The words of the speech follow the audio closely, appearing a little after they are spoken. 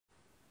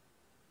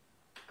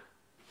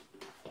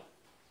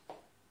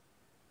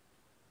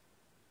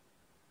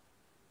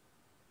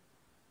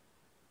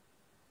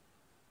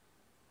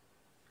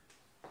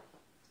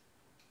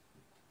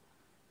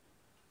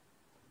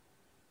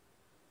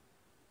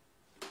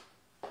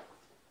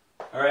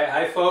All right,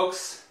 hi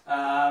folks.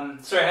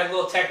 Sorry, I had a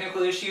little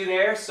technical issue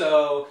there,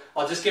 so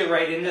I'll just get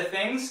right into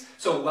things.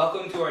 So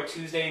welcome to our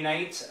Tuesday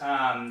night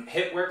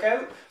HIIT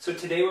workout. So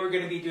today we're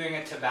going to be doing a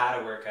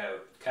Tabata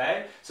workout,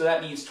 okay? So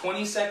that means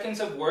 20 seconds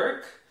of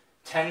work,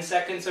 10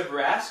 seconds of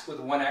rest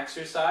with one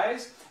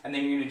exercise, and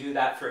then you're going to do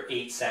that for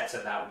 8 sets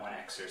of that one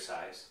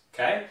exercise,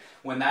 okay?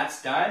 When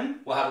that's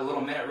done, we'll have a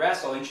little minute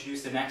rest. I'll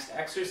introduce the next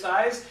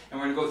exercise, and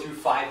we're going to go through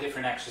 5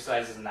 different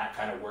exercises in that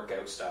kind of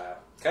workout style,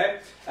 okay?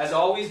 As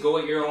always, go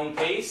at your own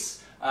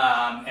pace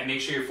and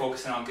make sure you're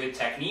focusing on good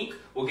technique.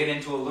 We'll get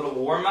into a little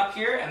warm-up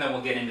here, and then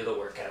we'll get into the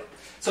workout.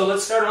 So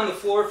let's start on the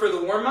floor for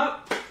the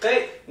warm-up,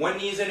 okay? One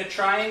knee's in a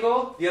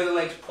triangle, the other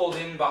leg's pulled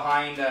in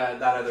behind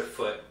that other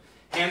foot.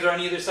 Hands are on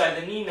either side of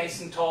the knee,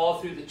 nice and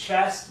tall through the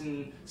chest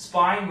and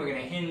spine. We're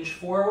going to hinge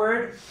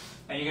forward,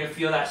 and you're going to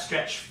feel that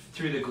stretch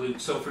through the glute.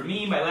 So for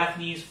me, my left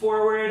knee is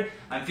forward.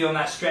 I'm feeling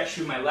that stretch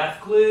through my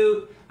left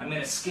glute. I'm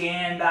going to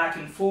scan back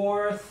and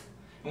forth,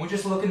 and we're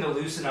just looking to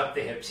loosen up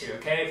the hips here,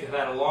 okay? If you've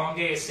had a long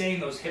day of sitting,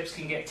 those hips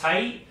can get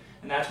tight,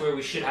 and that's where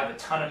we should have a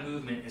ton of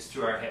movement is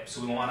through our hips,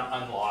 so we want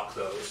to unlock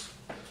those.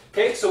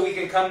 Okay, so we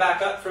can come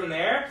back up from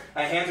there.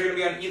 My hands are going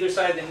to be on either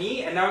side of the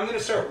knee, and now I'm going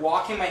to start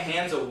walking my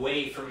hands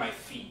away from my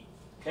feet.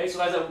 Okay,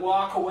 so as I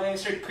walk away, I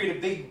start to create a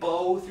big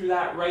bow through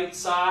that right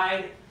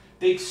side.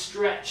 Big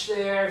stretch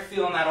there,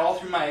 feeling that all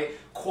through my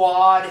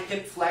quad,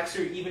 hip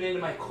flexor, even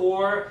into my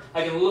core.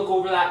 I can look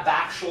over that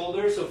back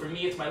shoulder. So for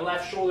me, it's my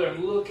left shoulder.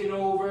 I'm looking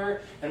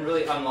over and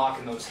really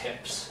unlocking those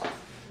hips.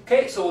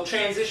 Okay, so we'll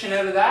transition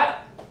out of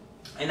that.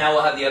 And now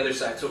we'll have the other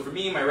side. So for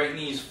me, my right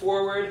knee is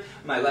forward.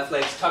 My left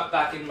leg's tucked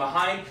back in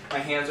behind. My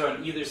hands are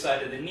on either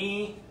side of the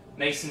knee.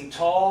 Nice and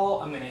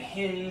tall. I'm going to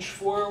hinge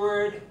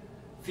forward.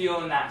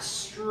 Feeling that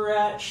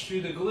stretch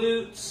through the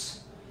glutes.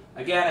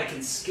 Again, I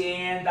can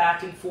scan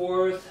back and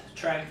forth,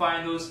 try and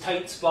find those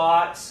tight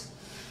spots.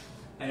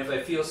 And if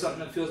I feel something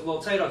that feels a little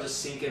tight, I'll just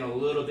sink in a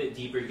little bit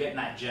deeper, getting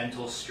that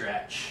gentle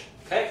stretch.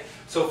 Okay,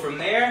 so from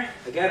there,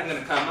 again, I'm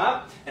going to come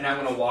up, and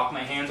I'm going to walk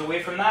my hands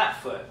away from that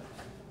foot.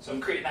 So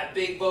I'm creating that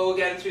big bow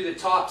again through the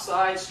top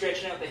side,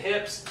 stretching out the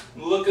hips,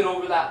 looking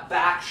over that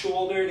back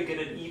shoulder to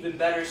get an even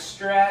better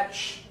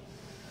stretch.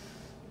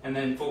 And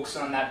then focus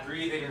on that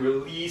breathing,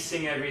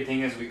 releasing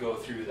everything as we go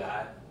through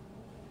that.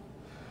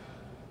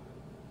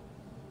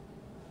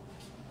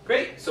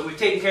 Great, so we've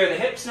taken care of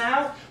the hips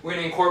now. We're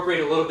going to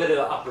incorporate a little bit of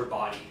the upper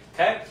body,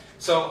 okay?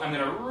 So I'm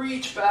going to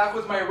reach back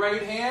with my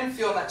right hand,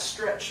 feeling that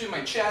stretch in my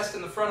chest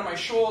and the front of my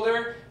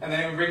shoulder, and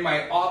then bring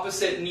my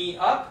opposite knee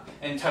up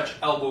and touch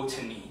elbow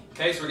to knee.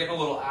 Okay, so we're getting a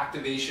little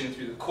activation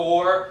through the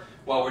core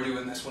while we're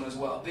doing this one as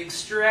well. Big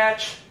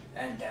stretch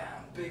and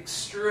down, big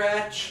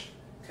stretch,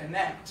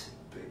 connect.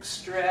 Big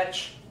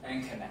stretch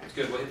and connect.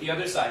 Good, we'll hit the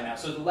other side now.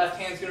 So the left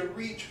hand's going to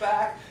reach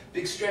back,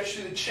 big stretch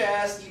through the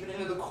chest, even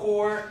into the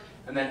core,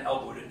 and then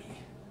elbow to knee.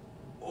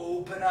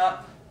 Open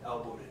up,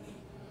 elbow to knee.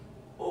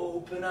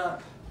 Open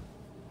up.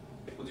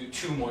 We'll do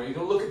 2 more. You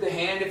can look at the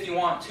hand if you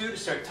want to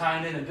start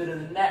tying in a bit of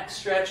the neck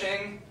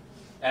stretching,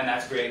 and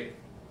that's great.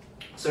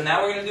 So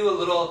now we're going to do a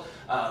little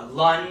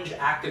lunge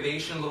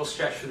activation, a little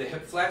stretch for the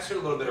hip flexor, a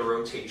little bit of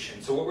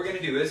rotation. So what we're going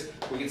to do is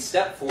we can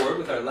step forward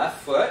with our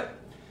left foot.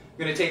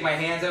 I'm going to take my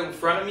hands out in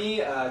front of me,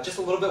 just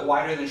a little bit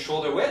wider than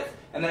shoulder width,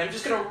 and then I'm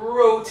just going to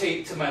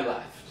rotate to my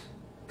left.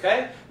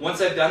 Okay?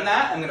 Once I've done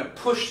that, I'm going to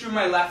push through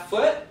my left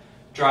foot,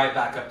 drive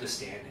back up to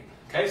standing.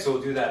 Okay? So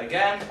we'll do that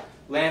again.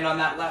 Land on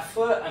that left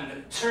foot. I'm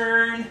going to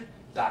turn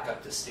back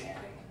up to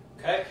standing.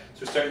 Okay?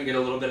 So we're starting to get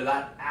a little bit of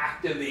that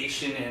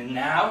activation in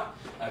now,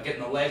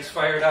 getting the legs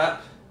fired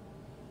up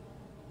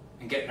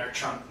and getting our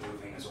trunk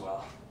moving as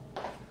well.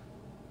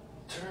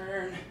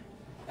 Turn.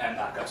 And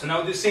back up. So now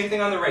we'll do the same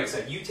thing on the right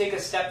side. You take a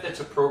step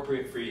that's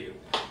appropriate for you.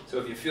 So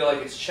if you feel like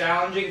it's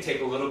challenging, take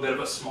a little bit of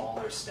a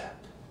smaller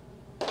step.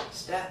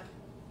 Step,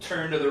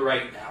 turn to the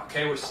right now.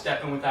 Okay, we're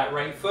stepping with that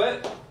right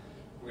foot.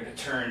 We're going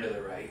to turn to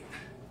the right.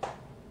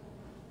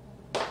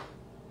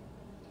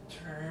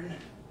 Turn.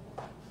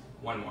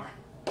 One more.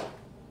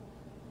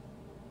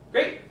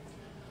 Great.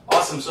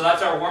 Awesome, so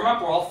that's our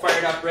warm-up. We're all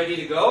fired up, ready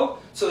to go.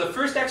 So the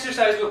first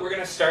exercise that we're going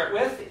to start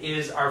with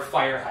is our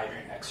fire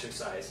hydrant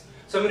exercise.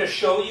 So I'm going to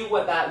show you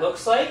what that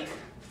looks like,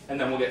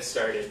 and then we'll get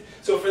started.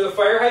 So for the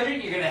fire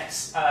hydrant, you're going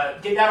to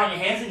get down on your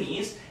hands and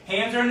knees.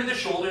 Hands are under the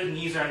shoulders,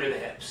 knees are under the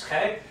hips,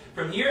 okay?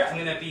 From here, I'm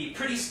going to be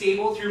pretty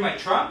stable through my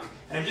trunk,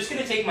 and I'm just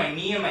going to take my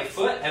knee and my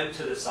foot out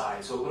to the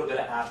side, so a little bit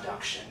of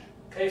abduction.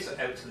 Okay, so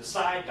out to the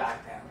side,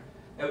 back down.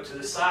 Out to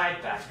the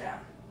side, back down.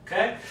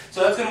 Okay?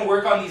 So that's going to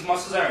work on these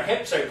muscles on our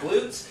hips, our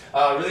glutes.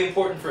 Really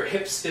important for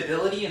hip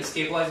stability and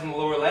stabilizing the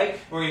lower leg.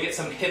 We're going to get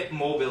some hip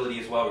mobility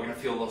as well. We're going to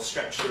feel a little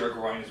stretch through our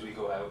groin as we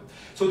go out.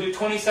 So we'll do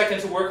 20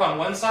 seconds of work on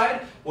one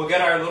side. We'll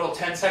get our little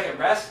 10-second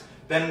rest.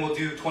 Then we'll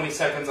do 20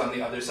 seconds on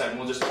the other side, and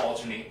we'll just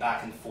alternate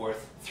back and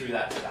forth through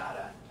that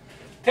Tabata.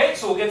 Okay,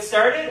 so we'll get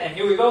started, and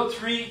here we go.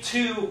 3,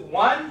 2,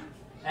 1,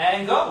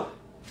 and go.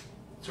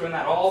 So we're in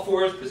that all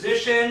fours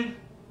position.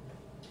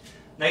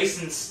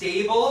 Nice and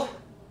stable.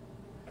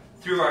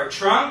 Through our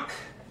trunk,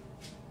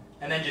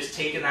 and then just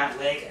taking that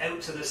leg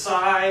out to the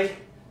side,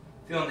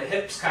 feeling the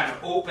hips kind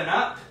of open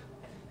up,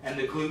 and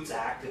the glutes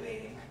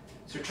activating.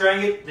 So try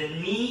and get the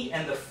knee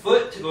and the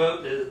foot to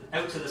go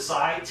out to the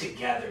side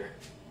together.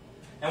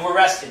 And we're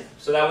resting.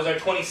 So that was our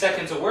 20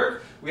 seconds of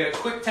work. We got a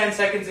quick 10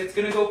 seconds. It's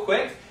going to go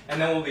quick.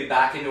 And then we'll be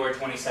back into our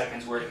 20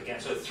 seconds work again.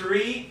 So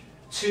 3,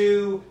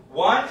 2,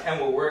 1, and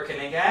we're working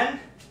again.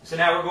 So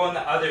now we're going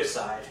the other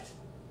side.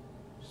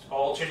 Just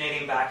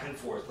alternating back and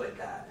forth like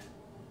that.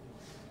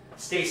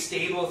 Stay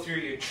stable through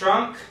your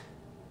trunk.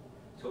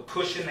 So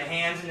pushing the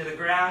hands into the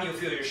ground. You'll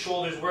feel your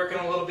shoulders working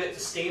a little bit to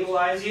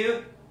stabilize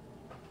you.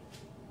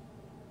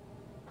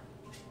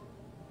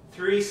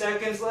 3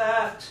 seconds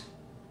left.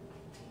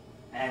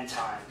 And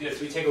time. Good.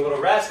 So we take a little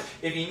rest.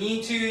 If you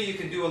need to, you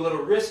can do a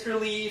little wrist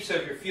relief. So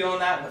if you're feeling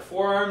that in the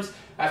forearms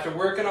after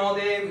working all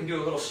day, we can do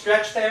a little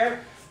stretch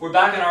there. We're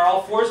back in our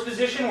all fours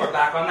position. We're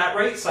back on that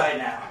right side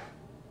now.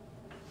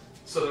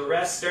 So the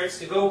rest starts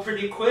to go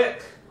pretty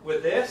quick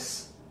with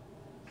this.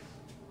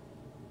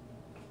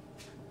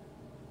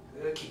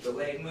 Good. Keep the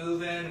leg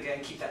moving. Again,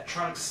 keep that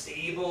trunk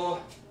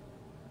stable.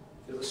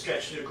 Feel the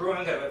stretch through the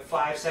groin. Got about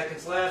 5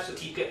 seconds left, so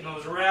keep getting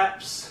those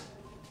reps.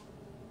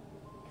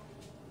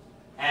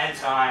 And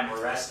time,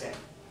 we're resting.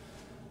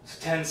 So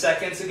 10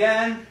 seconds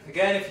again.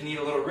 Again, if you need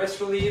a little wrist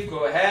relief,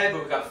 go ahead.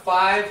 But we've got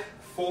 5,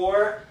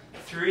 4,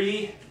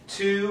 3,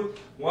 2,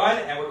 1,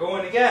 and we're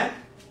going again.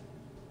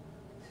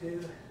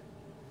 2.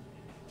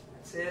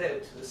 That's it,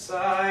 out to the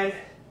side.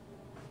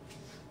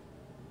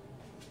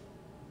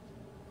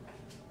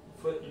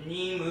 Foot and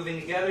knee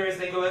moving together as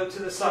they go out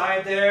to the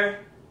side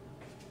there.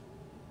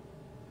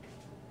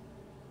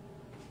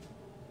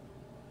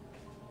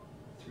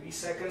 3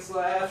 seconds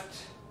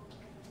left.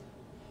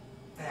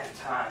 And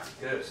time.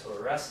 Good. So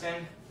we're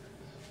resting.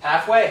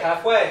 Halfway,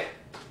 halfway.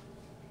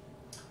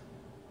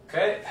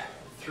 Okay.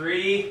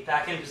 3,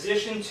 back in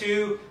position.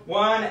 2,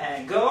 1,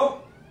 and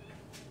go.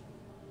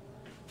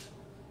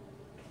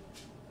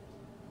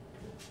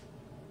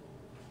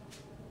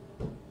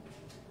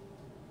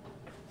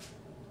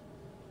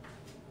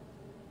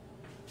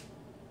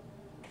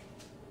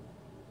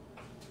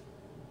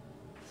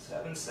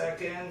 Seven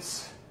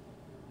seconds.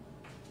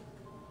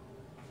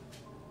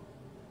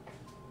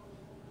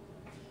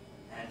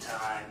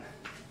 Time.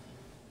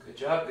 Good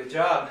job, good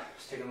job.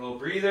 Just taking a little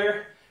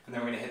breather, and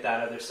then we're going to hit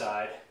that other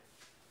side.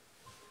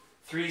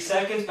 3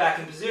 seconds, back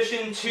in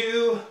position.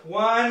 2,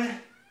 1.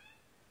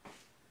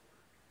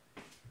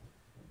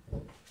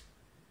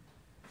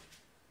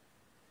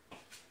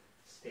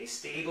 Stay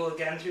stable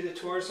again through the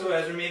torso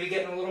as we're maybe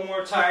getting a little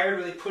more tired.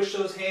 Really push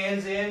those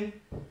hands in.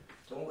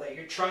 Don't let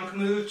your trunk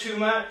move too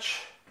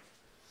much.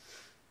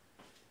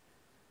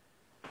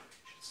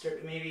 Should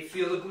start to maybe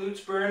feel the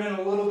glutes burning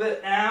a little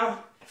bit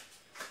now.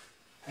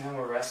 And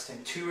we're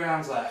resting. 2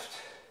 rounds left.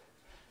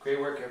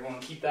 Great work, everyone.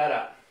 Keep that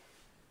up.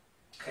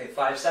 Okay,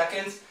 5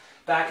 seconds.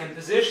 Back in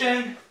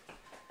position.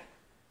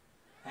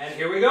 And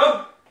here we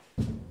go.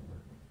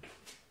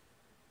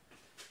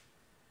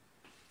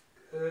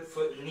 Good.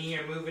 Foot and knee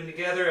are moving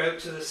together out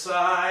to the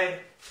side.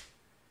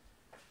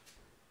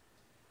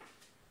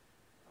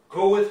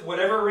 Go with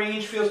whatever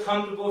range feels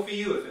comfortable for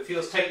you. If it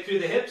feels tight through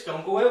the hips,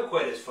 don't go out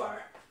quite as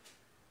far.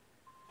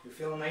 If you're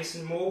feeling nice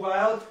and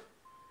mobile,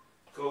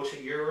 go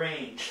to your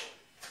range.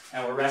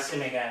 And we're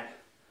resting again.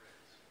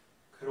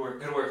 Good work,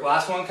 good work.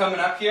 Last one coming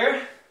up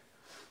here.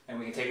 And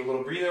we can take a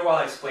little breather while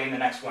I explain the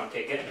next one.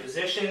 Okay, get in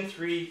position.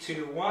 3,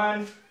 2,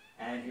 1.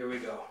 And here we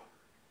go.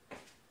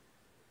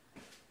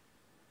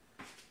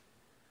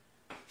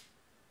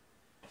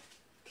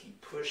 Keep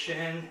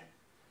pushing.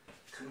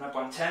 Coming up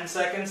on 10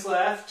 seconds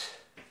left.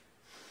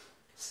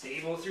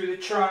 Stable through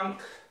the trunk.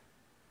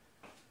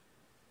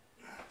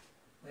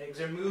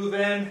 Legs are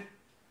moving.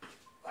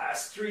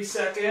 Last 3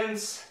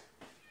 seconds.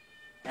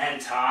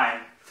 And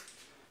time.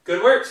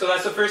 Good work. So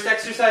that's the first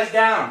exercise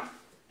down.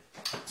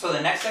 So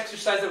the next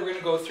exercise that we're going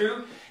to go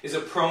through is a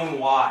prone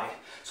Y.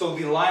 So we'll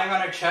be lying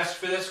on our chest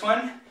for this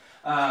one.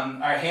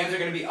 Our hands are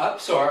going to be up,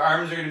 so our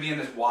arms are going to be in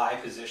this Y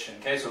position.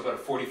 Okay, so about a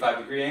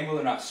 45-degree angle.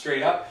 They're not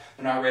straight up.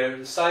 They're not right over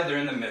the side. They're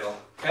in the middle.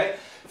 Okay.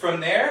 From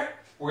there,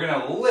 we're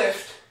going to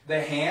lift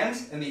the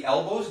hands and the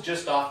elbows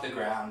just off the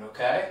ground.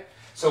 Okay.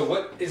 So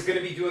what is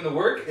going to be doing the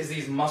work is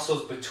these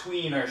muscles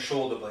between our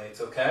shoulder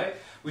blades. Okay.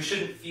 We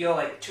shouldn't feel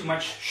like too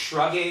much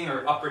shrugging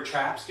or upper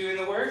traps doing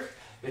the work.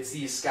 It's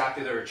these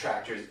scapular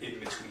retractors in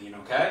between,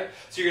 okay?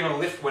 So you're going to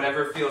lift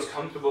whatever feels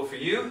comfortable for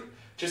you.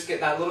 Just get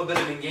that little bit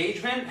of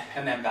engagement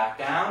and then back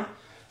down.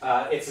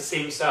 It's the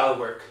same style of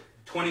work.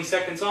 20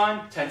 seconds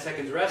on, 10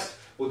 seconds rest.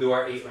 We'll do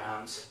our 8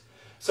 rounds.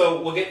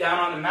 So we'll get down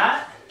on the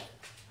mat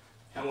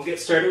and we'll get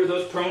started with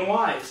those prone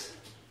Ys.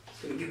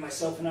 Just going to give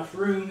myself enough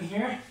room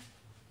here.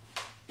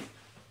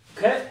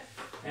 Okay,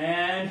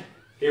 and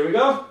here we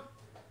go.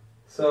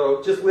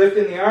 So just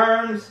lifting the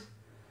arms.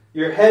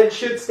 Your head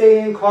should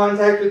stay in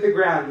contact with the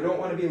ground. You don't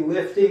want to be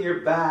lifting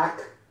your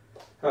back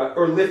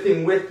or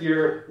lifting with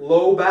your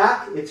low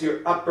back. It's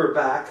your upper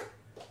back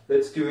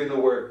that's doing the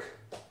work.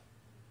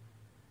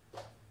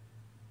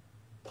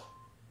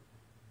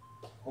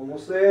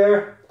 Almost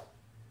there.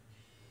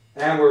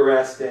 And we're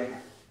resting.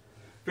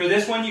 For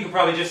this one, you can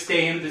probably just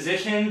stay in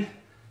position.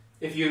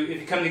 If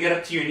you come to get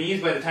up to your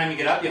knees, by the time you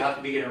get up, you'll have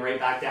to be getting right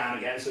back down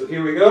again. So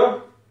here we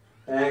go,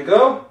 and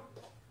go.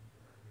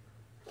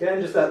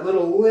 Again, just that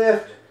little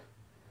lift.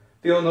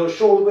 Feeling those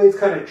shoulder blades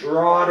kind of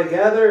draw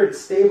together and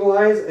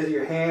stabilize as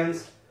your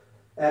hands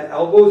and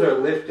elbows are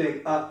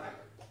lifting up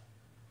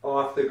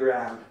off the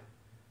ground.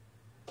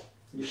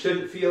 You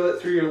shouldn't feel it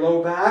through your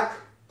low back.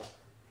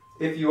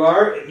 If you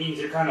are, it means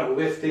you're kind of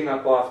lifting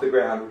up off the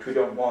ground, which we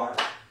don't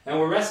want. And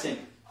we're resting.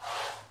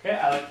 Okay,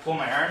 I like to pull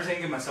my arms in,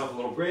 give myself a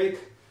little break,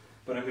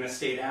 but I'm going to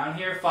stay down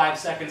here. 5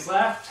 seconds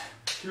left.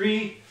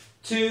 3,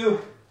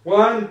 2,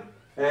 1,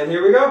 and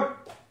here we go.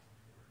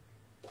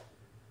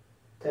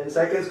 10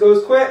 seconds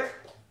goes quick.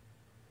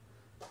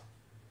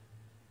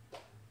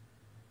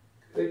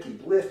 Good,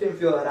 keep lifting,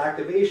 feel that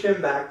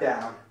activation, back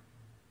down.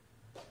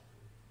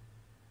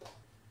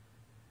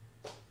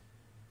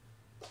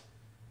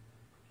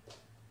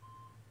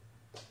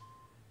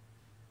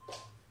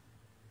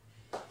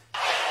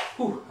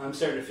 Whew, I'm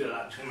starting to feel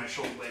that between my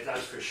shoulder blades,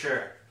 that's for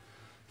sure.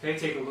 Okay,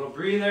 take a little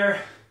breather.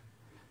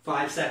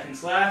 5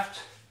 seconds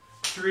left.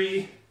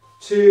 3,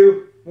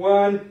 2,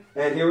 1,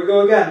 and here we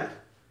go again.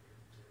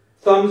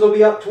 Thumbs will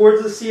be up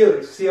towards the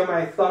ceiling. See how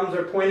my thumbs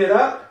are pointed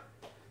up?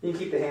 You can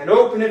keep the hand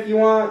open if you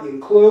want. You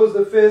can close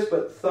the fist,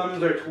 but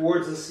thumbs are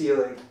towards the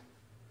ceiling.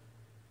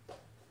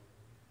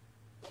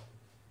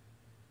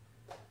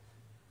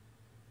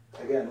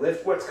 Again,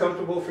 lift what's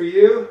comfortable for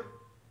you.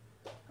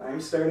 I'm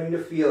starting to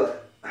feel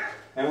it.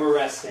 And we're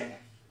resting.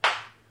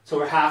 So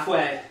we're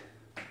halfway.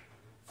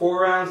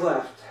 4 rounds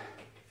left.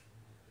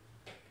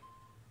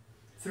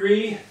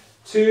 3,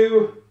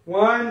 2,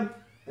 1,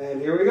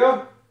 and here we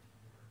go.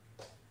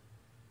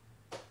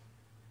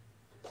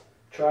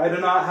 Try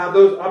to not have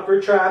those upper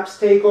traps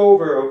take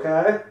over,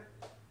 okay?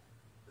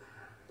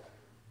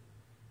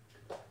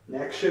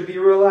 Neck should be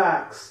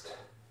relaxed.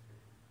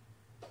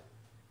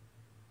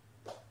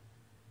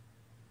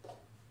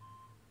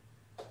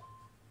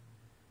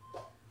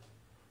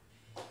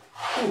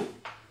 Ooh,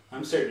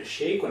 I'm starting to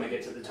shake when I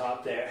get to the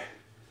top there.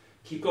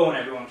 Keep going,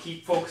 everyone.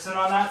 Keep focusing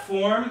on that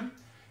form.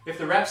 If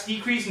the reps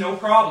decrease, no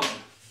problem.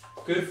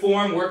 Good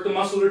form, work the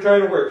muscle to try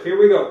to work. Here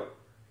we go.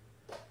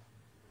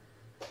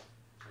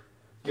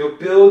 You'll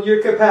build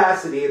your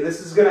capacity, and this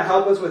is going to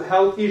help us with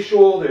healthy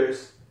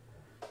shoulders.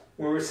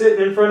 When we're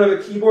sitting in front of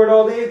a keyboard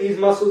all day, these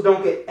muscles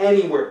don't get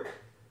any work.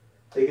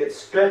 They get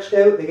stretched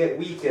out, they get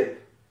weakened.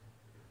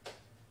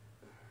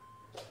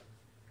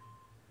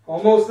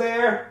 Almost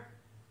there.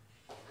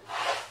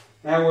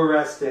 And we're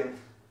resting.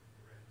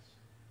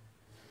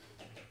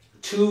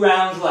 2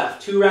 rounds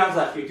left. 2 rounds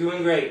left. You're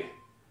doing great.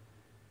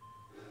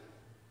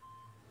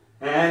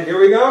 And here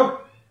we go.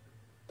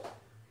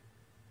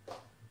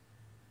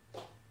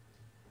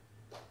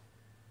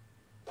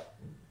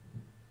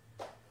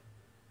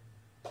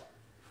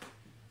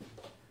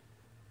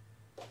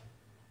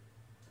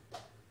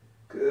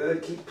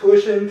 Good. Keep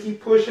pushing,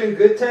 keep pushing.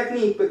 Good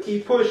technique, but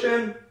keep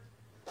pushing.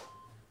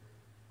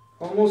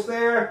 Almost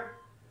there.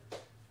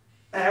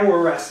 And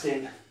we're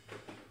resting.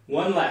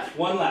 1 left,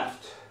 1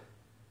 left.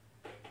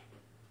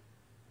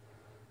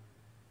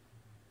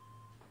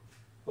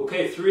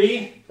 Okay,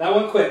 3. That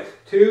went quick.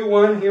 2,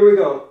 1, here we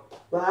go.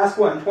 Last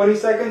one. 20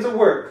 seconds of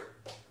work.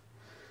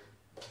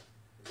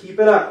 Keep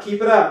it up,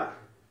 keep it up.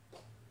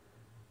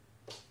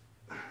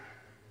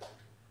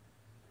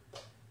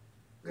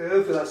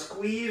 Good, feel that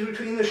squeeze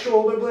between the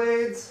shoulder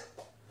blades.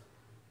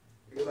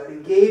 Feel that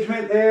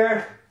engagement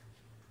there.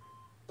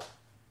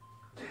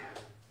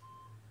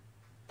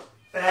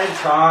 And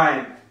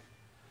time.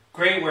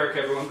 Great work,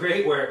 everyone,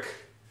 great work.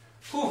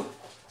 Whew.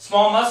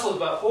 Small muscles,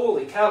 but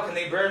holy cow, can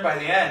they burn by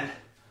the end.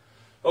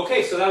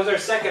 Okay, so that was our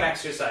second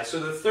exercise. So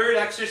the third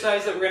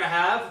exercise that we're going to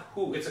have,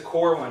 it's a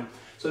core one.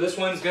 So this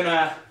one's going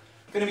to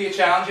be a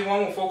challenging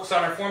one. We'll focus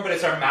on our form, but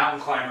it's our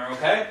mountain climber,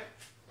 okay?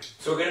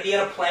 So we're going to be in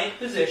a plank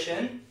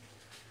position.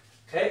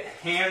 Okay,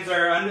 hands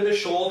are under the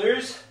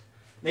shoulders.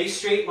 Nice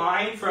straight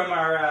line from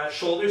our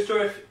shoulders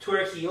to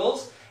our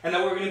heels. And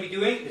then what we're going to be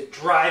doing is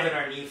driving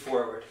our knee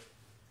forward.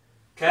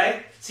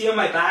 Okay? See how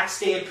my back's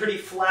staying pretty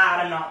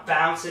flat. I'm not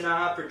bouncing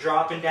up or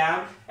dropping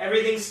down.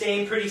 Everything's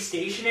staying pretty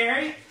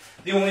stationary.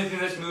 The only thing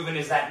that's moving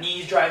is that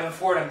knee's driving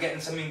forward. I'm getting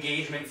some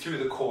engagement through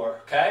the core.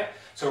 Okay?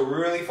 So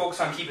really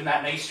focus on keeping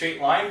that nice straight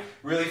line.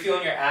 Really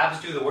feeling your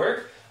abs do the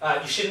work.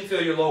 You shouldn't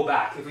feel your low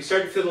back. If we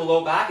start to feel the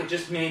low back, it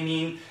just may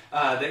mean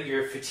that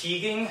you're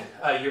fatiguing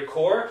your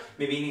core.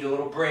 Maybe you need a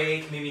little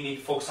break. Maybe you need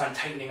to focus on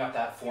tightening up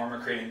that form or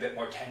creating a bit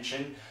more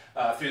tension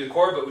through the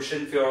core, but we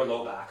shouldn't feel our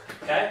low back.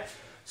 Okay?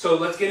 So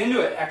let's get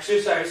into it.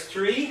 Exercise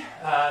 3,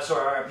 so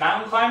our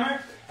mountain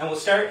climber, and we'll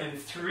start in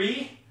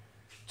 3,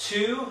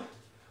 2,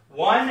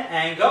 1,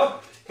 and go.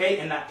 Okay,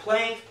 in that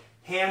plank,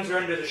 hands are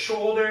under the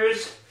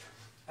shoulders.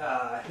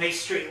 Nice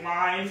straight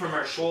line from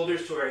our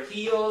shoulders to our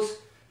heels.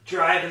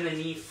 Driving the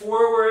knee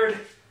forward,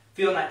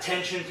 feeling that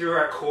tension through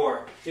our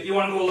core. If you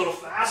want to go a little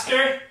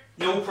faster,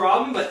 no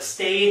problem, but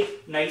stay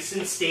nice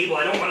and stable.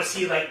 I don't want to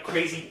see like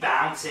crazy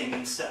bouncing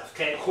and stuff.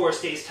 Okay, core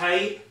stays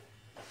tight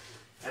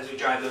as we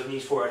drive those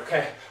knees forward.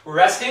 Okay, we're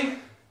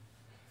resting.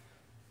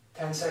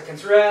 10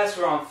 seconds rest.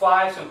 We're on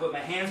 5, so I'm putting my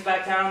hands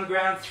back down on the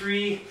ground.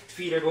 3,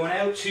 feet are going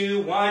out.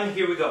 2, 1,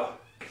 here we go.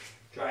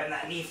 Driving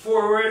that knee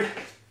forward.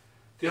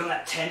 Feeling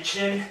that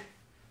tension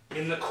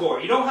in the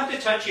core. You don't have to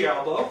touch your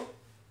elbow.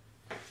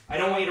 I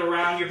don't want you to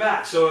round your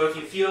back. So if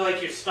you feel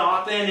like you're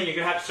stopping and you're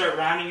going to have to start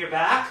rounding your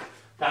back,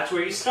 that's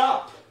where you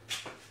stop.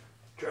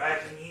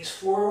 Drive the knees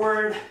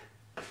forward.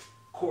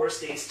 Core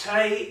stays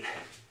tight.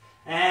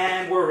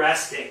 And we're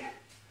resting.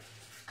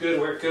 Good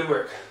work, good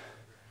work.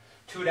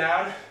 2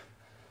 down.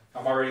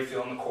 I'm already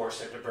feeling the core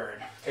start to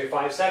burn. Okay,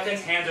 5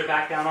 seconds. Hands are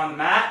back down on the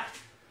mat.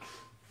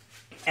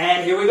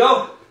 And here we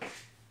go.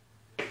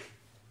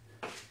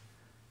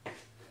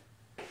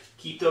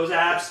 Keep those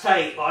abs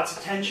tight. Lots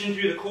of tension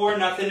through the core,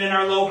 nothing in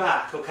our low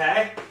back,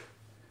 okay?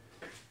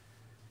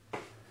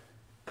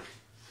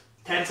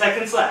 10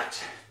 seconds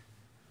left.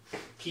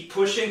 Keep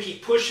pushing,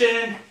 keep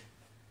pushing.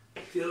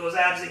 Feel those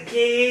abs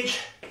engage.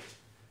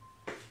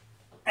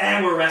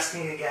 And we're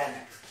resting again.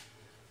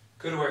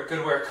 Good work,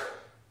 good work.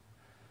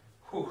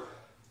 Whew.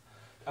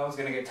 That one's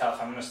gonna get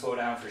tough. I'm gonna slow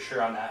down for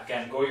sure on that.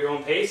 Again, go at your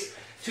own pace.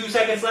 2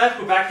 seconds left,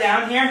 we're back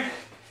down here.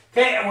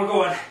 Okay, and we're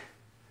going.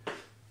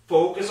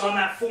 Focus on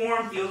that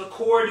form, feel the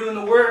core doing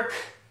the work.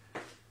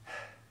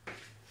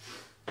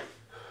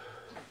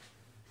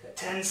 Got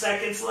 10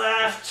 seconds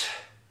left.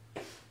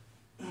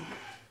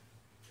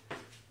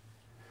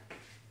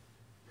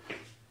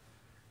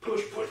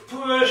 Push, push,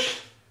 push.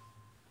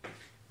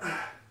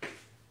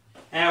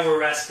 And we're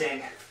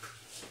resting.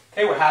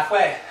 Okay, we're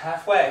halfway,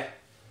 halfway.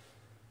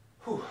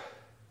 Whew.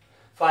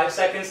 5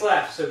 seconds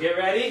left, so get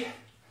ready.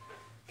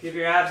 Give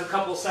your abs a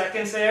couple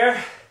seconds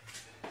there.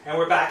 And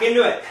we're back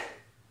into it.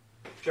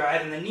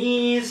 Driving the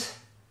knees.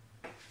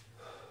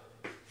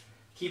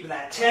 Keeping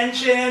that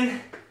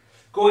tension.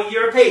 Go at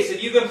your pace.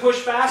 If you can push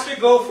faster,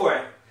 go for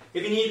it.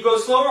 If you need to go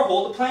slower,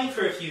 hold the plank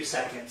for a few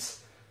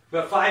seconds.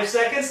 We've got 5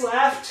 seconds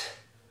left.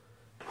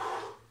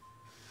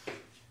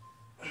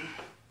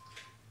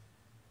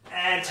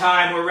 And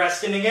time, we're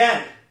resting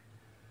again.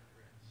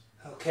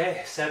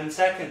 Okay, 7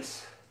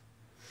 seconds.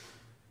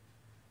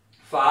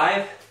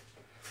 5,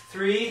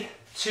 3,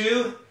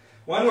 2,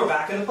 1. We're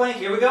back in the plank.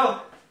 Here we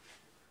go.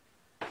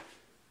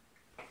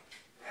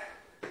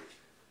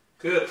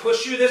 Good.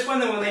 Push through this one,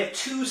 then we only have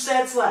 2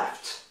 sets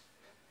left.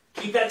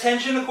 Keep that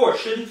tension in the core.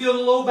 Shouldn't feel the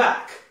low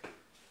back.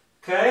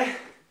 Okay?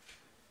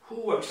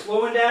 Ooh, I'm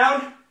slowing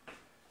down,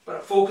 but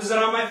I'm focusing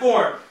on my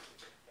form.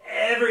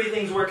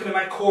 Everything's working in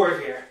my core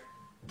here.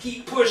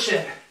 Keep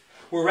pushing.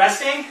 We're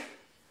resting.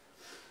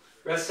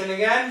 Resting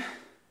again.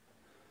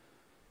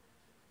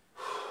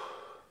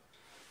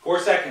 4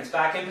 seconds.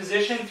 Back in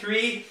position.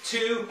 3,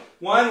 2,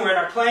 1. We're in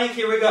our plank.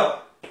 Here we go.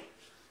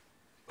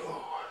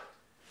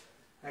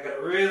 I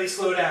gotta really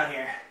slow down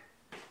here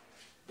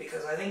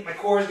because I think my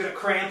core is gonna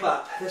cramp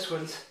up. This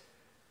one's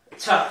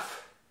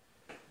tough.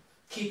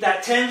 Keep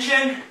that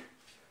tension.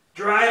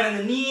 Driving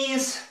the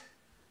knees.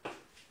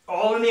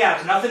 All in the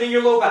abs. Nothing in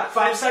your low back.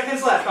 5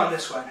 seconds left on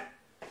this one.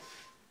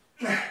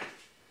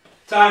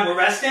 Time, we're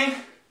resting.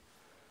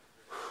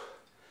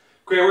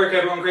 Great work,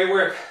 everyone, great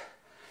work.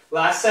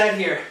 Last set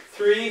here.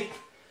 3,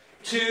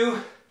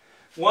 2,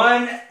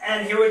 1,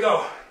 and here we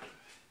go.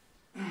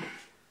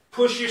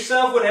 Push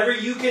yourself, whatever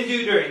you can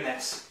do during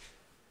this.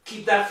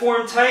 Keep that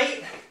form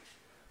tight.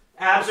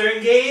 Abs are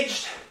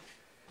engaged.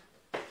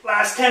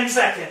 Last 10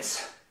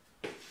 seconds.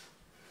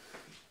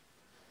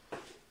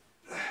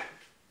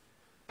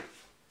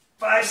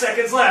 5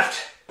 seconds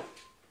left.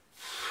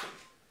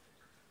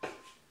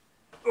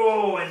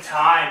 Oh, and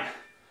time.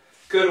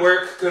 Good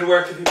work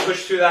if you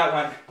push through that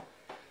one.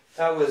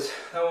 That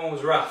one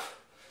was rough.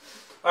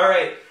 All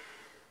right.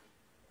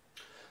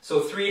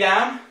 So 3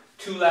 down,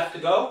 2 left to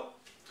go.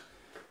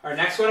 Our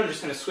next one, I'm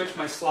just going to switch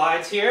my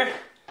slides here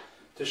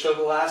to show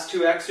the last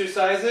 2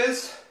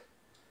 exercises.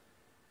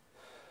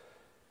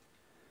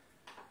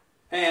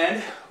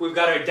 And we've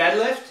got our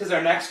deadlift is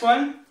our next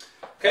one.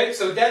 Okay,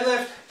 so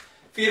deadlift,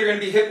 feet are going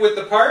to be hip width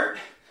apart.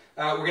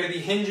 We're going to be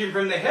hinging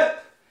from the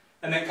hip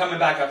and then coming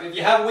back up. If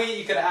you have weight,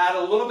 you could add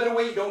a little bit of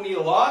weight. You don't need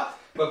a lot,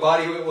 but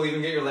body weight will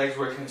even get your legs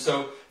working.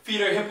 So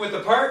feet are hip width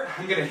apart.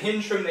 I'm going to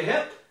hinge from the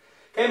hip.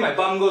 Okay, my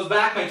bum goes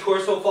back, my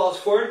torso falls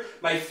forward.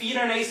 My feet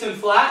are nice and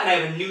flat, and I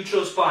have a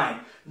neutral spine.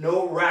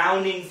 No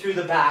rounding through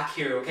the back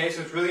here, okay?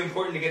 So it's really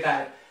important to get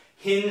that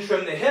hinge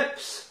from the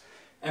hips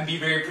and be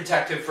very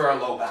protective for our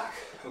low back,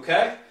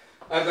 okay?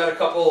 I've got a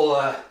couple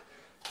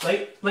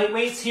light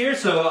weights here,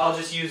 so I'll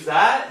just use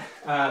that.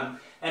 And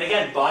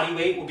again, body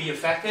weight will be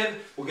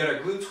effective. We'll get our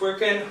glutes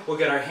working, we'll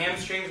get our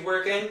hamstrings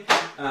working,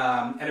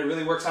 and it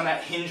really works on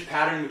that hinge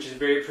pattern, which is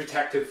very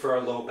protective for our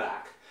low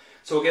back.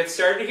 So we'll get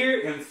started here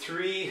in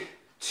 3,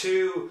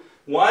 2,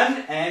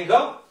 1, and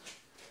go.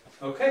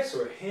 Okay, so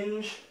we're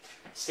hinge,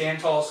 stand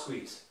tall,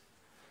 squeeze.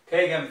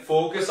 Okay, again,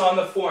 focus on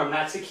the form.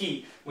 That's the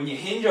key. When you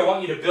hinge, I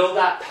want you to build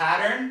that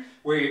pattern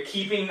where you're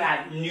keeping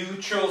that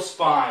neutral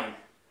spine.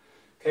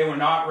 Okay, we're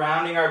not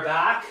rounding our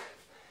back,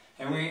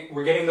 and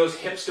we're getting those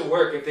hips to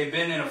work. If they've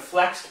been in a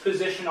flexed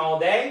position all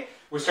day,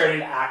 we're starting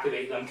to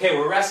activate them. Okay,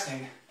 we're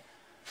resting.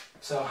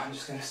 So I'm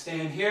just going to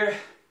stand here.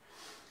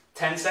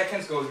 10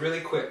 seconds goes really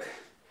quick,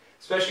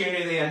 especially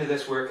near the end of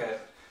this workout.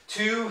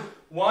 2,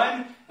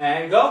 1,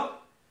 and go.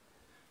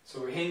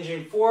 So we're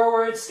hinging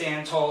forward,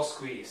 stand tall,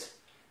 squeeze.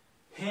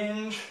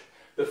 Hinge,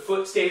 the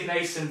foot stays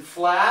nice and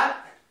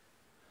flat,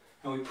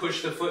 and we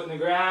push the foot in the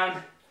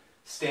ground,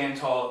 stand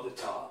tall at the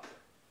top.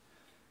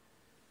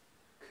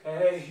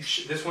 Okay,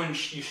 this one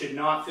you should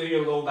not feel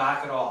your low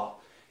back at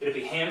all. It'll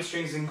be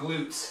hamstrings and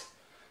glutes.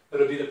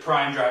 That'll be the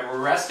prime drive. We're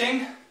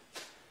resting.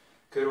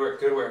 Good work,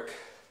 good work.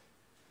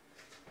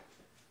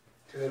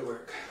 Good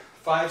work.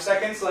 5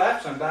 seconds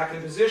left, so I'm back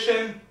in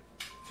position.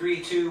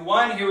 3, 2,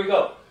 1, here we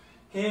go.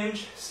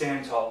 Hinge,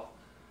 stand tall.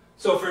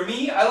 So for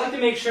me, I like to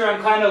make sure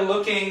I'm kind of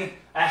looking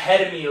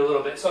ahead of me a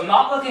little bit. So I'm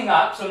not looking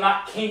up, so I'm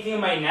not kinking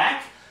my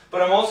neck,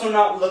 but I'm also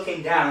not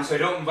looking down, so I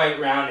don't invite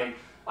rounding.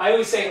 I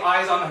always say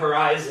eyes on the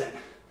horizon.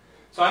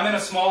 So I'm in a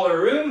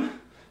smaller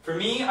room. For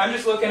me, I'm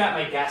just looking at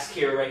my desk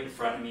here right in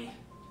front of me.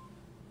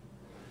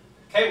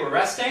 Okay, we're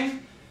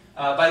resting.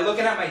 By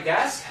looking at my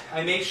desk,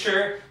 I make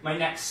sure my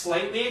neck's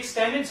slightly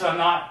extended, so I'm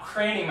not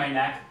craning my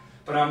neck,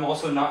 but I'm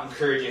also not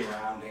encouraging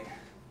rounding.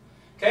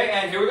 Okay,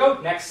 and here we go,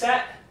 next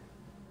set.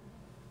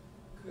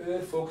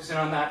 Good, focusing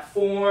on that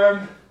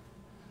form.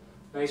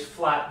 Nice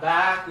flat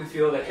back. We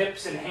feel the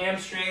hips and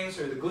hamstrings,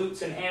 or the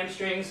glutes and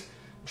hamstrings,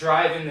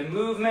 driving the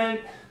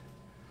movement.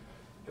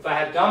 If I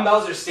have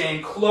dumbbells, they're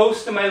staying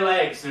close to my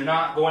legs. They're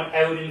not going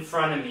out in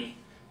front of me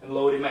and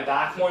loading my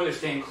back more. They're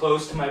staying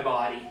close to my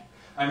body.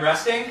 I'm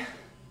resting.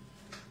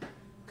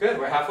 Good,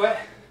 we're halfway.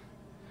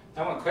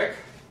 That went quick.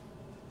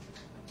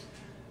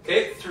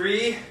 Okay,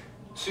 3,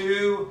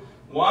 2,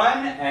 1,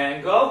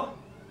 and go.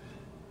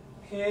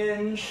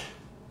 Hinge.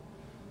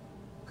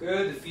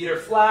 Good, the feet are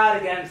flat.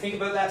 Again, think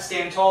about that,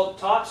 stand tall at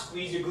the top,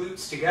 squeeze your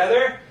glutes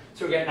together.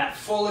 So we're getting that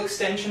full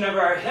extension of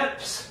our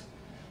hips.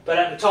 But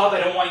at the top,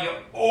 I don't want you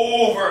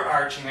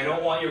overarching. I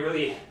don't want you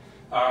really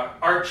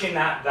arching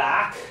that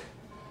back.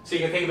 So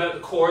you can think about the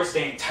core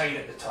staying tight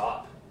at the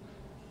top.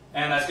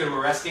 And that's good,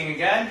 we're resting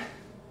again.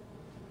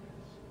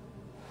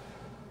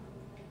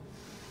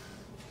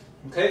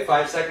 Okay,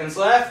 5 seconds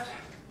left.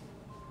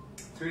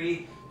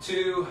 3,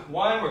 2,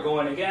 1, we're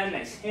going again,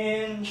 nice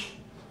hinge.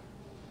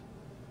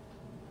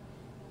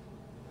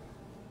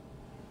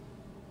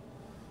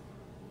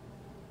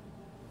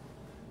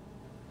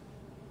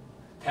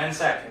 Ten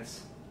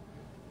seconds.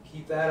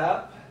 Keep that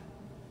up.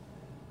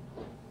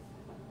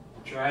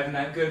 Driving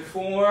that good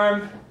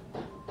form.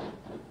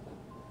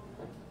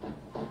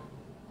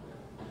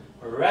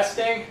 We're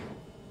resting.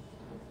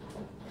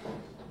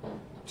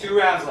 2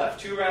 rounds left,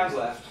 2 rounds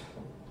left.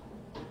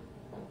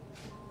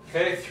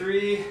 Okay,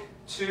 3,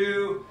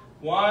 2,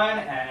 1,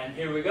 and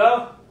here we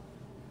go.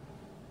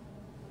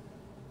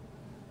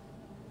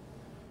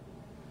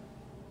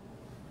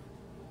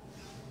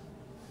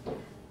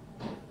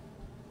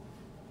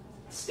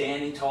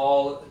 Standing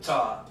tall at the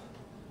top.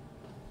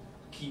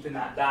 Keeping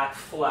that back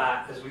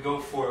flat as we go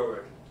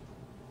forward.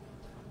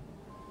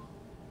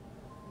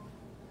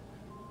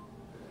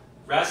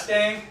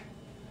 Resting.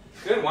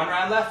 Good, 1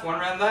 round left, 1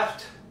 round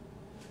left.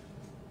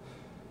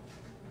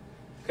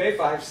 Okay,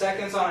 5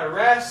 seconds on a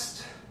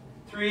rest.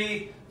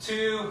 3,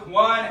 2,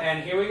 1,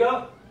 and here we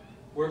go.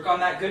 Work on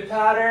that good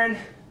pattern.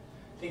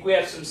 I think we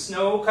have some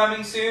snow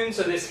coming soon,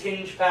 so this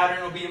hinge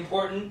pattern will be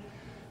important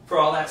for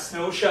all that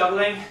snow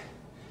shoveling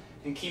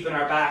and keeping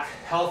our back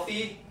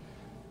healthy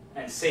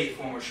and safe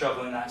when we're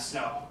shoveling that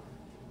snow.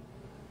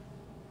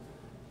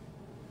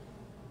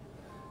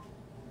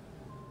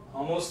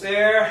 Almost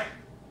there.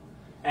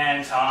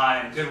 And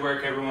time. Good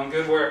work, everyone.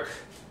 Good work.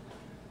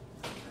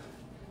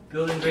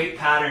 Building great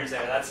patterns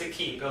there. That's the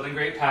key. Building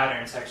great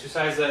patterns.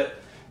 Exercise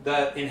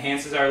that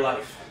enhances our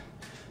life.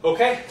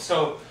 Okay,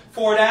 so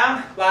 4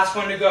 down. Last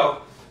one to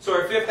go. So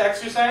our 5th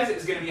exercise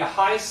is going to be a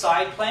high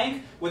side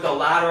plank with a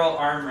lateral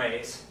arm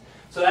raise.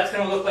 So that's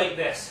going to look like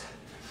this.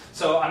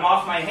 So I'm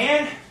off my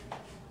hand.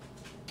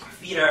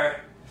 Feet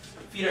are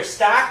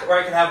stacked, or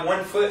I can have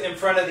one foot in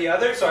front of the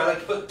other. So I like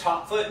to put the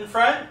top foot in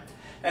front.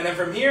 And then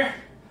from here,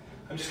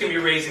 I'm just going to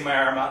be raising my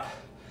arm up.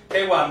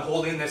 Okay, while I'm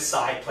holding this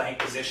side plank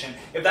position.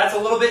 If that's a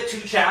little bit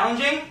too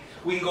challenging,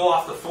 we can go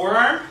off the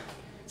forearm.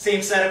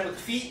 Same setup with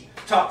the feet,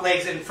 top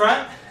legs in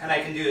front, and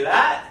I can do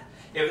that.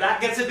 If that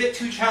gets a bit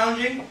too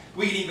challenging,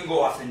 we can even go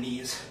off the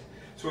knees.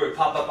 So we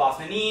pop up off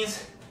the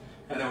knees,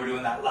 and then we're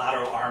doing that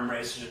lateral arm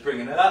raise, so just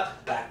bringing it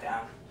up, back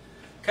down.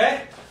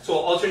 Okay, so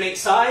we'll alternate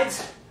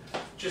sides,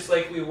 just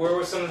like we were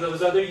with some of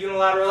those other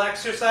unilateral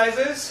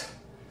exercises.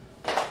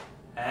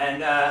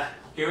 And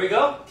here we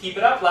go, keep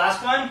it up,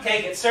 last one.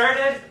 Okay, get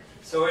started.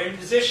 So we're in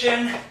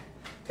position,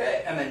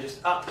 okay, and then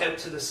just up, out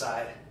to the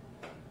side.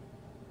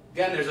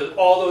 Again, there's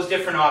all those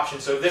different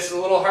options. So if this is a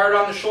little hard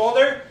on the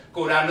shoulder,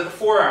 go down to the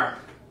forearm.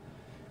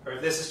 Or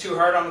if this is too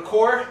hard on the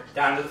core,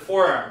 down to the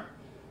forearm.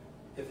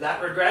 If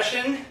that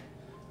regression,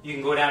 you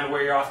can go down to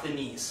where you're off the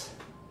knees.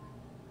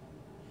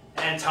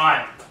 And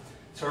time.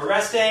 So we're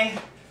resting.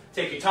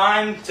 Take your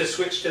time to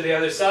switch to the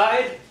other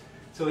side.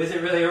 So is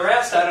it really a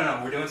rest? I don't know.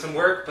 We're doing some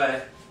work,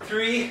 but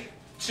 3,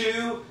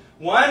 2,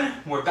 1.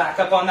 We're back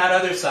up on that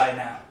other side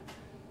now.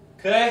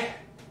 Okay?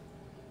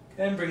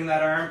 And bring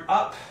that arm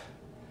up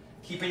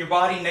Keeping your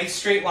body nice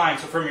straight line.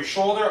 So from your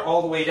shoulder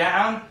all the way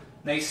down,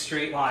 nice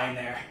straight line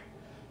there.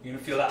 You're going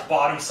to feel that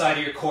bottom side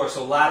of your core.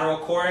 So lateral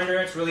core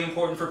endurance, really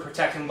important for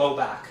protecting low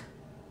back.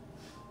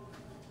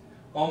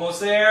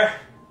 Almost there.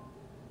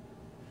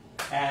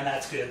 And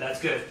that's good, that's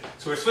good.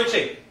 So we're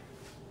switching.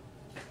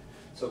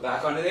 So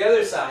back onto the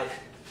other side.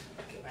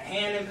 Get my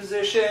hand in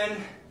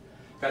position.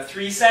 Got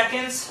 3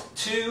 seconds.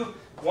 2,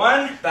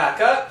 1.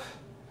 Back up.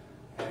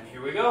 And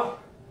here we go.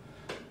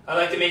 I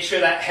like to make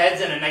sure that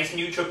head's in a nice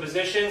neutral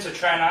position, so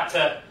try not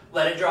to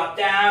let it drop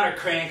down or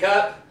crank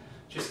up.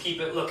 Just keep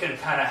it looking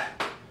kind of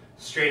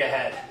straight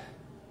ahead.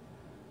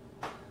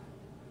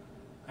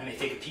 I may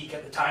take a peek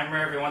at the timer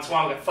every once in a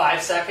while. We've got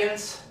 5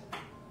 seconds.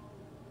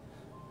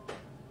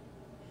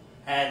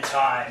 And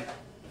time.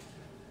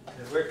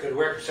 Good work, good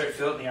work. Start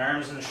feeling the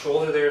arms and the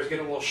shoulder there. It's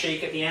getting a little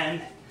shake at the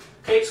end.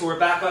 Okay, so we're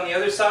back on the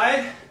other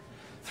side.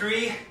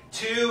 3,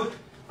 2,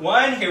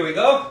 1. Here we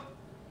go.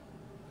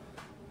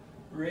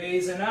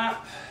 Raising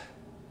up.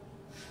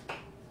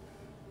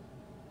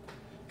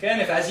 Again,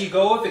 if as you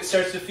go, if it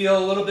starts to feel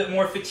a little bit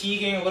more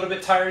fatiguing, a little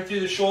bit tired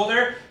through the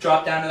shoulder,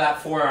 drop down to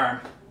that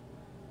forearm.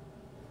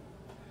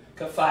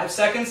 Got 5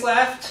 seconds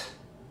left.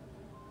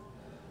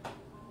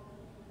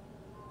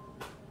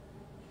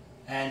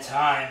 And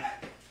time.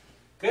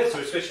 Good, so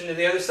we're switching to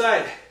the other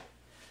side.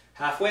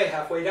 Halfway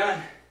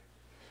done.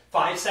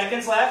 5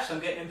 seconds left, so I'm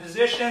getting in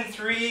position.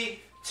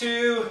 3,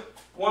 2,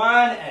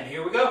 1, and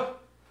here we go.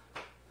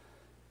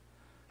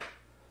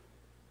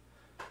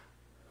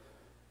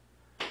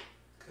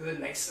 Good,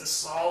 nice and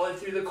solid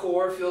through the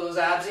core. Feel those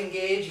abs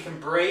engage. You can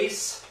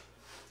brace,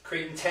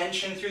 creating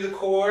tension through the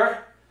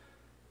core.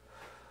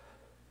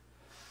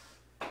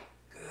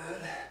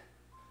 Good.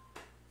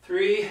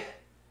 3,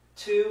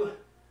 2,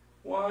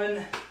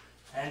 1,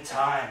 and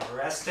time.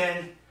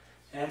 Resting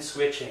and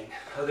switching.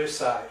 Other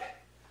side.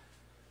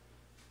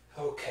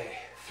 Okay,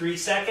 3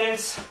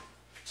 seconds.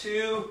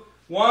 2,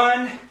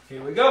 1.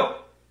 Here we go.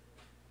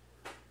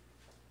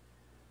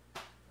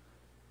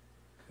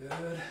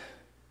 Good.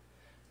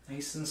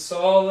 Nice and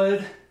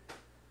solid.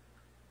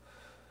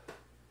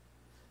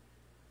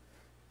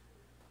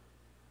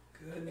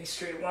 Good, nice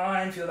straight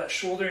line. Feel that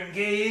shoulder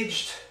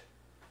engaged.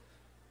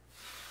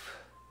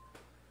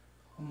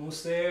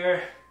 Almost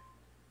there.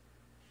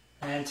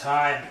 And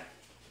time.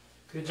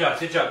 Good job,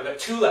 good job. We've got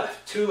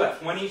 2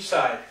 left, 1 each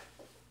side.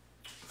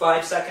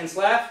 5 seconds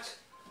left.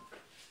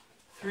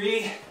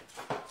 3,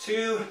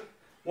 2,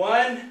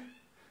 1.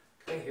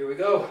 Okay, here we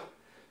go.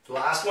 The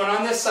last one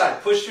on this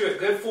side. Push through it.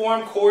 Good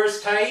form, core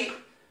is tight.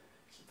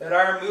 That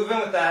arm moving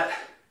with that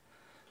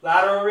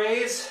lateral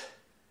raise.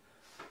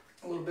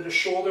 A little bit of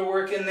shoulder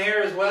work in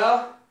there as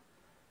well.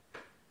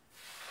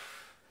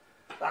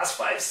 Last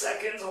 5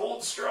 seconds,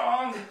 hold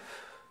strong.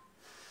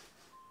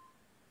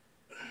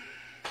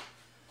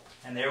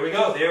 And there we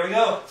go, there we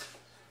go.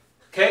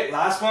 Okay,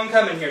 last one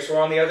coming here. So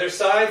we're on the other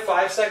side,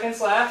 5 seconds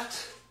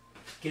left.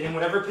 Get in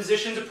whatever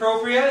position's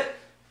appropriate.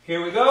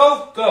 Here we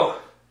go, go.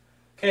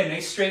 Okay,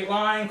 nice straight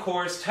line,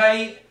 core is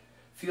tight.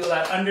 Feel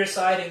that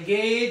underside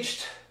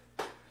engaged.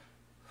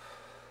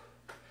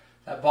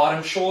 That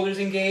bottom shoulder's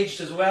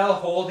engaged as well,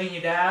 holding you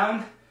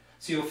down.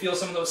 So you'll feel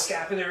some of those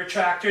scapular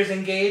retractors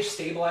engaged,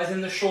 stabilizing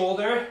the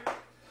shoulder.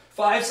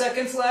 5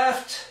 seconds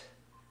left.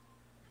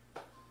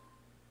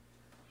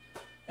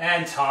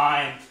 And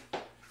time.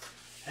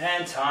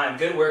 And time.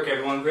 Good work,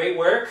 everyone. Great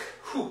work.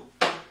 Whew.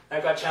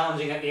 That got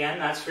challenging at the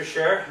end, that's for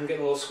sure. I'm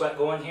getting a little sweat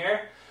going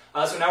here.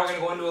 So now we're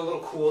going to go into a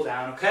little cool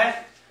down, okay?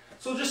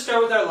 So we'll just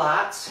start with our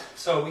lats.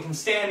 So we can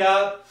stand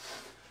up,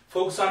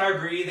 focus on our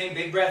breathing.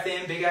 Big breath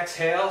in, big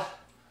exhale.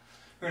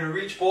 We're going to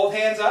reach both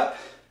hands up.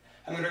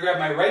 I'm going to grab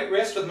my right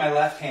wrist with my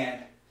left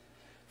hand.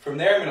 From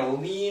there, I'm going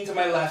to lean to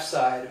my left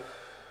side.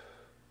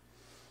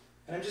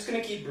 And I'm just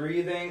going to keep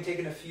breathing,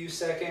 taking a few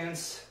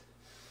seconds,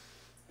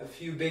 a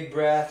few big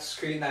breaths,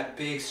 creating that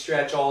big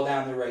stretch all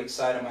down the right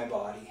side of my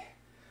body.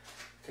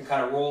 I can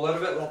kind of roll out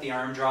of it, let the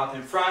arm drop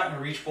in front,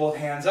 and reach both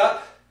hands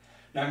up.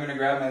 Now I'm going to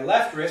grab my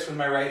left wrist with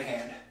my right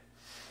hand.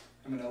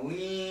 I'm going to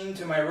lean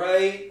to my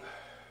right,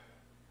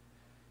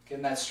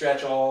 getting that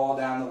stretch all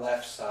down the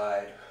left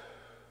side.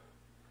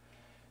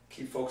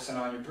 Keep focusing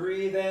on your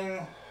breathing,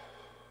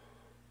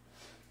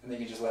 and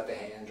then you just let the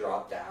hand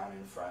drop down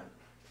in front.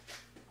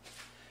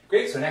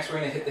 Great, so next we're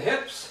going to hit the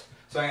hips.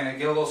 So I'm going to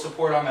get a little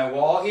support on my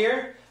wall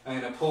here. I'm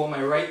going to pull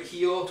my right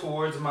heel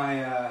towards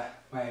my,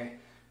 my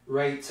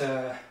right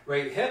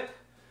hip.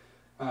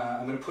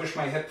 I'm going to push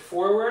my hip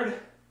forward.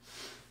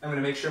 I'm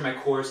going to make sure my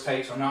core is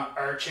tight, so I'm not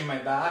arching my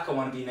back. I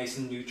want to be nice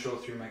and neutral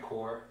through my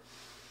core.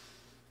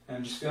 And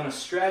I'm just feeling a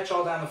stretch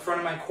all down the front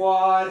of my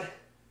quad,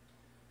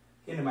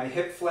 into my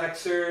hip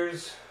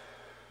flexors.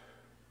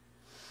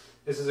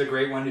 This is a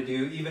great one to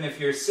do, even if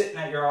you're sitting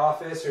at your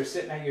office or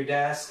sitting at your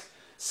desk,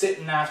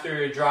 sitting after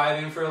you're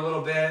driving for a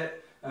little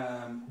bit.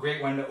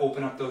 Great one to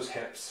open up those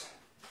hips,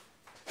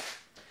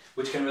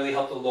 which can really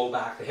help the low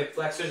back. The hip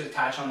flexors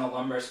attach on the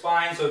lumbar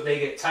spine, so if they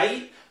get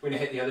tight, we're going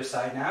to hit the other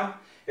side now.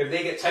 If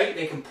they get tight,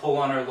 they can pull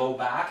on our low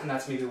back, and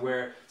that's maybe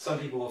where some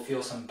people will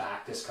feel some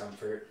back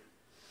discomfort.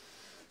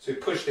 So we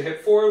push the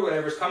hip forward,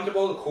 whatever's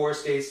comfortable, the core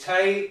stays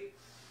tight.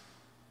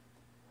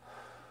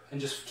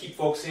 And just keep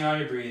focusing on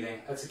your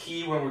breathing. That's the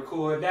key when we're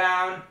cooling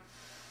down.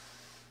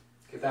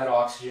 Get that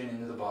oxygen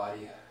into the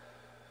body.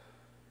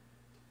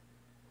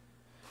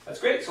 That's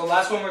great. So the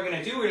last one we're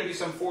going to do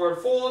some forward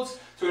folds.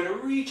 So we're going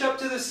to reach up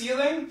to the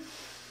ceiling.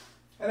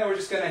 And then we're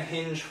just going to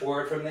hinge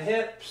forward from the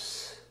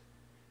hips.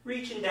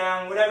 Reaching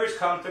down, whatever's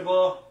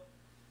comfortable.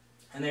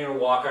 And then we'll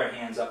walk our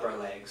hands up our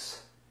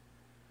legs.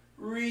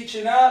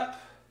 Reaching up.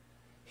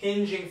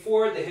 Hinging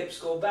forward. The hips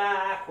go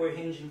back. We're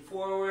hinging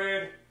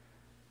forward.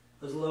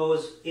 As low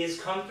as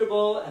is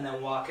comfortable. And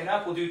then walking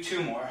up. We'll do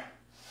 2 more.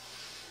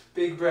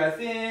 Big breath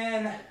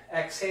in.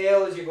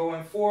 Exhale as you're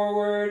going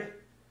forward.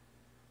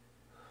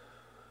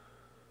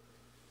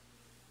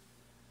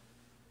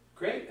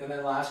 Great. And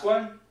then last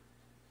one.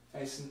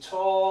 Nice and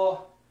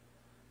tall.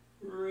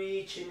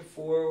 Reaching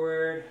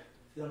forward.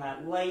 Feeling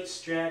that light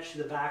stretch to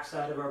the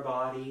backside of our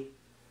body.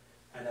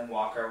 And then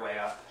walk our way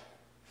up.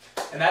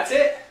 And that's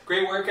it.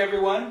 Great work,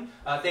 everyone.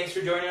 Thanks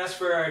for joining us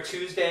for our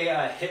Tuesday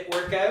HIIT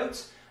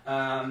workout.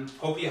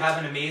 Hope you have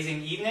an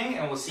amazing evening,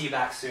 and we'll see you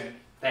back soon.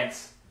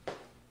 Thanks.